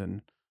founders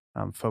and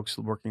folks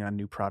working on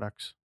new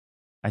products?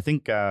 I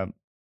think I'll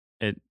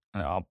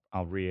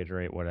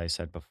reiterate what I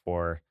said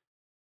before.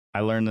 I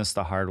learned this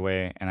the hard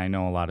way, and I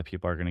know a lot of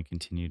people are going to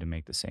continue to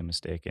make the same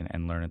mistake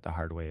and learn it the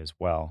hard way as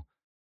well.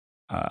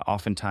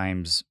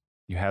 Oftentimes,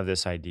 you have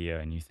this idea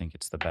and you think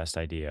it's the best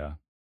idea.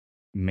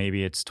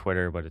 Maybe it's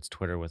Twitter, but it's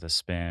Twitter with a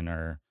spin,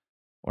 or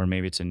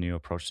maybe it's a new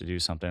approach to do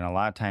something. A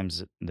lot of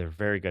times, they're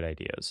very good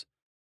ideas.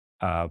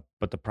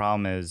 But the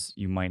problem is,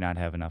 you might not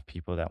have enough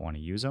people that want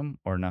to use them,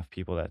 or enough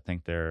people that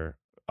think they're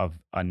of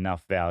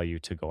enough value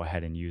to go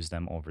ahead and use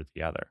them over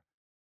the other.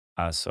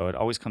 So it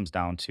always comes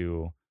down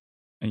to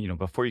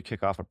before you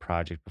kick off a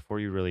project, before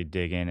you really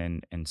dig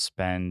in and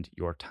spend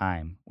your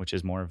time, which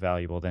is more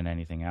valuable than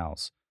anything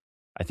else,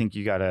 I think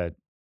you got to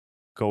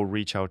go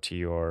reach out to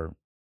your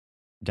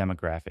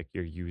demographic,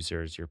 your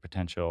users, your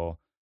potential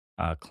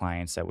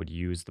clients that would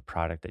use the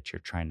product that you're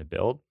trying to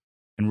build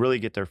and really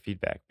get their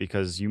feedback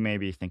because you may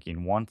be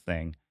thinking one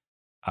thing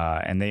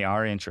and they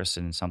are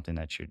interested in something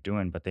that you're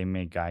doing, but they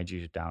may guide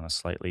you down a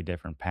slightly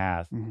different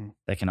path Hmm.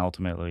 that can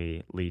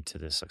ultimately lead to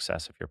the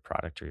success of your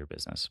product or your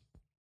business.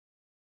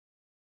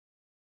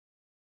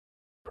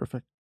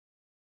 Perfect.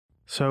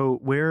 So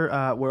where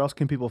else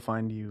can people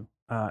find you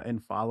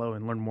and follow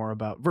and learn more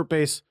about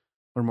VertBase,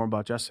 learn more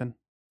about Justin?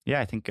 Yeah,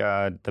 I think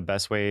the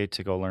best way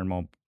to go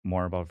learn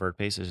more about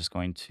VertBase is just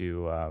going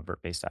to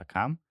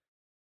vertbase.com.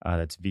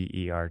 That's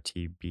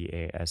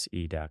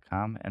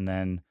vertbase.com. And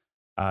then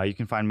you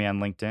can find me on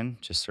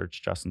LinkedIn. Just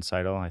search Justin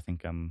Seidl. I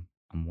think I'm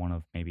one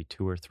of maybe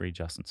two or three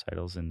Justin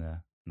Seidels in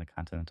the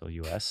continental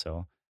US.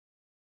 So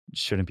it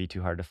shouldn't be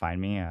too hard to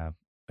find me.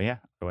 But yeah,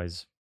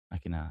 otherwise I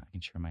can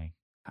share my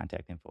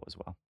contact info as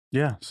well.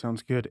 Yeah,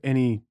 sounds good.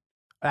 Any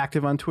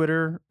active on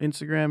Twitter,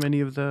 Instagram, any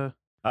of the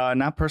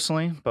Not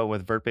personally, but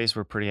with VertBase,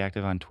 we're pretty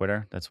active on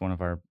Twitter. That's one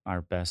of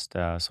our best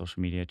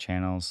social media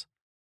channels.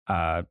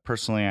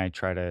 Personally, I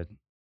try to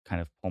kind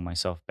of pull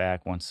myself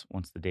back once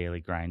the daily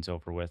grind's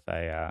over with.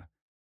 I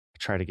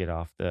try to get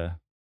off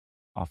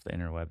off the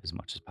interweb as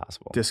much as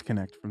possible.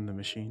 Disconnect from the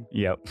machine.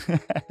 Yep.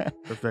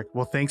 Perfect.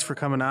 Well, thanks for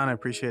coming on. I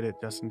appreciate it,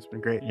 Justin. It's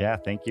been great. Yeah,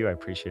 thank you. I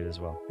appreciate it as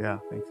well. Yeah,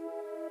 thanks.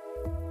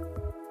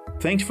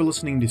 Thanks for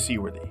listening to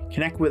Seaworthy.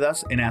 Connect with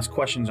us and ask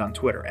questions on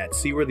Twitter at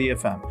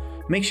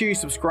SeaworthyFM. Make sure you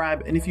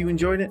subscribe, and if you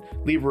enjoyed it,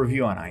 leave a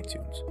review on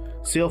iTunes.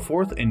 Sail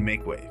forth and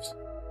make waves.